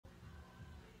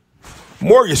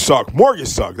Mortgage Talk.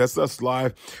 That's us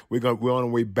live. We're on our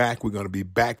way back. We're going to be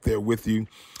back there with you.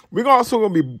 We're also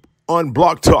going to be on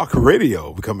Blog Talk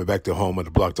Radio. We're coming back to home of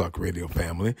the Blog Talk Radio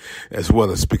family, as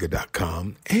well as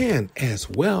Speaker.com, and as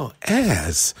well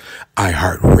as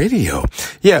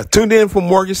iHeartRadio. Yeah, tuned in for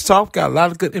Mortgage Talk. Got a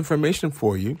lot of good information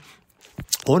for you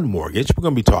on mortgage. We're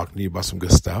going to be talking to you about some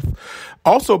good stuff.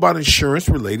 Also about insurance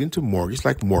relating to mortgage,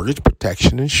 like mortgage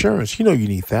protection insurance. You know you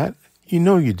need that. You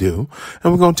know you do.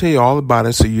 And we're going to tell you all about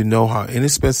it so you know how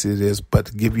inexpensive it is, but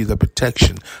to give you the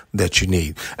protection that you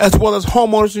need. As well as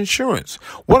homeowners insurance.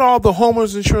 What all the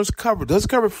homeowners insurance cover? Does it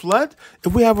cover flood?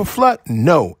 If we have a flood?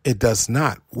 No, it does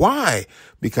not. Why?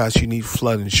 Because you need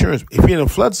flood insurance. If you're in a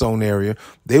flood zone area,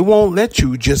 they won't let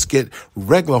you just get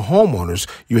regular homeowners.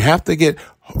 You have to get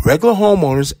regular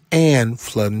homeowners and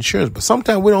flood insurance. But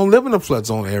sometimes we don't live in a flood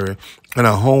zone area and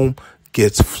our home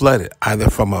gets flooded, either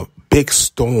from a big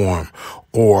storm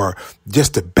or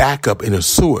just a backup in a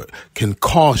sewer can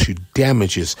cause you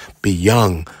damages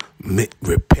beyond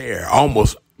repair,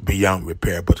 almost beyond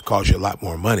repair, but it costs you a lot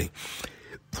more money.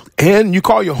 And you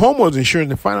call your homeowner's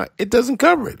insurance and find out it doesn't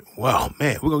cover it. Well,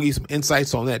 man, we're going to give you some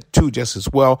insights on that too, just as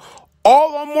well.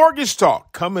 All on Mortgage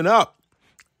Talk coming up.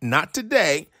 Not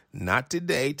today.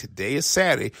 Today is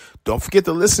Saturday. Don't forget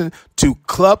to listen to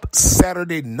Club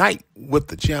Saturday Night with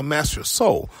the Jam Master of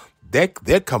Soul. They're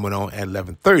coming on at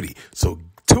 11:30. So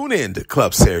tune in to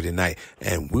Club Saturday Night,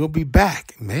 and we'll be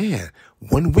back, man,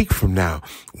 1 week from now.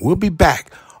 We'll be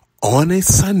back on a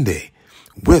Sunday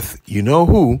with, you know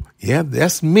who? Yeah,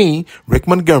 that's me, Rick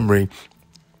Montgomery,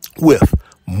 with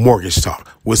Mortgage Talk.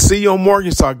 We'll see you on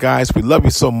Mortgage Talk, guys. We love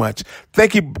you so much.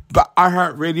 Thank you,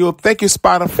 iHeartRadio. Thank you,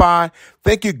 Spotify.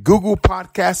 Thank you, Google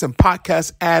Podcasts and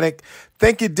Podcast Addict.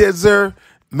 Thank you, Deezer.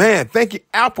 Man, thank you,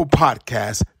 Apple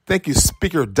Podcasts. Thank you,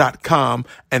 Speaker.com.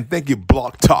 And thank you,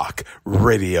 Blog Talk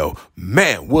Radio.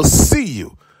 Man, we'll see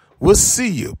you.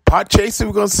 Podchaser,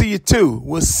 we're going to see you too.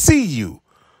 We'll see you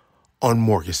on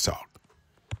Mortgage Talk.